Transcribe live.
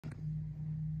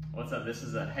What's up? This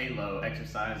is a halo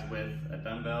exercise with a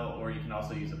dumbbell, or you can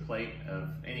also use a plate of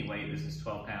any weight. This is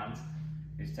 12 pounds.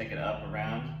 You just take it up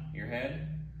around your head.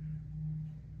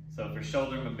 So for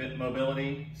shoulder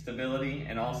mobility, stability,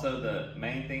 and also the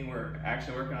main thing we're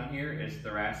actually working on here is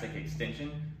thoracic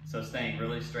extension. So staying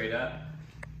really straight up.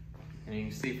 And you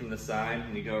can see from the side,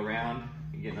 when you go around,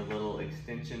 you're getting a little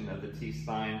extension of the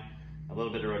T-spine, a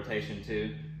little bit of rotation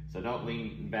too. So don't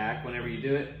lean back whenever you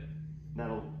do it.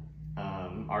 That'll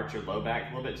arch your low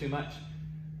back a little bit too much.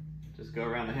 Just go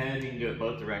around the head. You can do it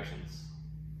both directions.